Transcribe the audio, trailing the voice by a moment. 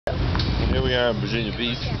Here we are at Virginia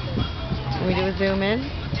Beach. Can we do a zoom in?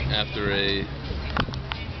 After a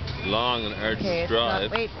long and arduous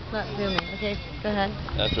drive. It's not zooming. Okay, go ahead.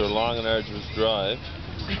 After a long and arduous drive,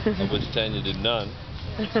 of which Tanya did none.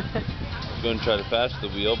 She was going to try to pass the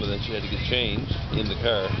wheel, but then she had to get changed in the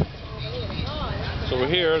car. So we're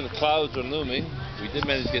here, the clouds are looming. We did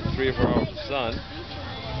manage to get 3 or 4 hours of sun.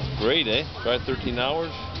 Great, eh? Drive 13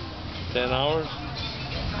 hours, 10 hours,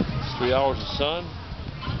 3 hours of sun.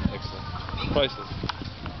 Excellent. Priceless.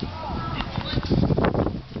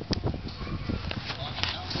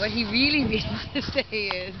 What he really means to say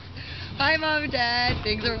is, hi Mom and Dad,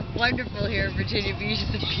 things are wonderful here in Virginia Beach.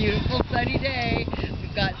 It's a beautiful sunny day.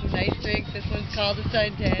 We've got some nice drinks. This one's called a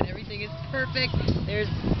suntan. Everything is perfect. There's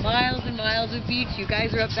miles and miles of beach. You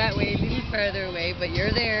guys are up that way, a little farther away, but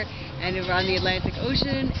you're there. And we're on the Atlantic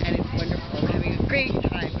Ocean, and it's wonderful. We're having a great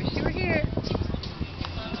time. Wish you were here.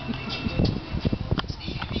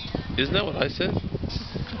 Isn't that what I said?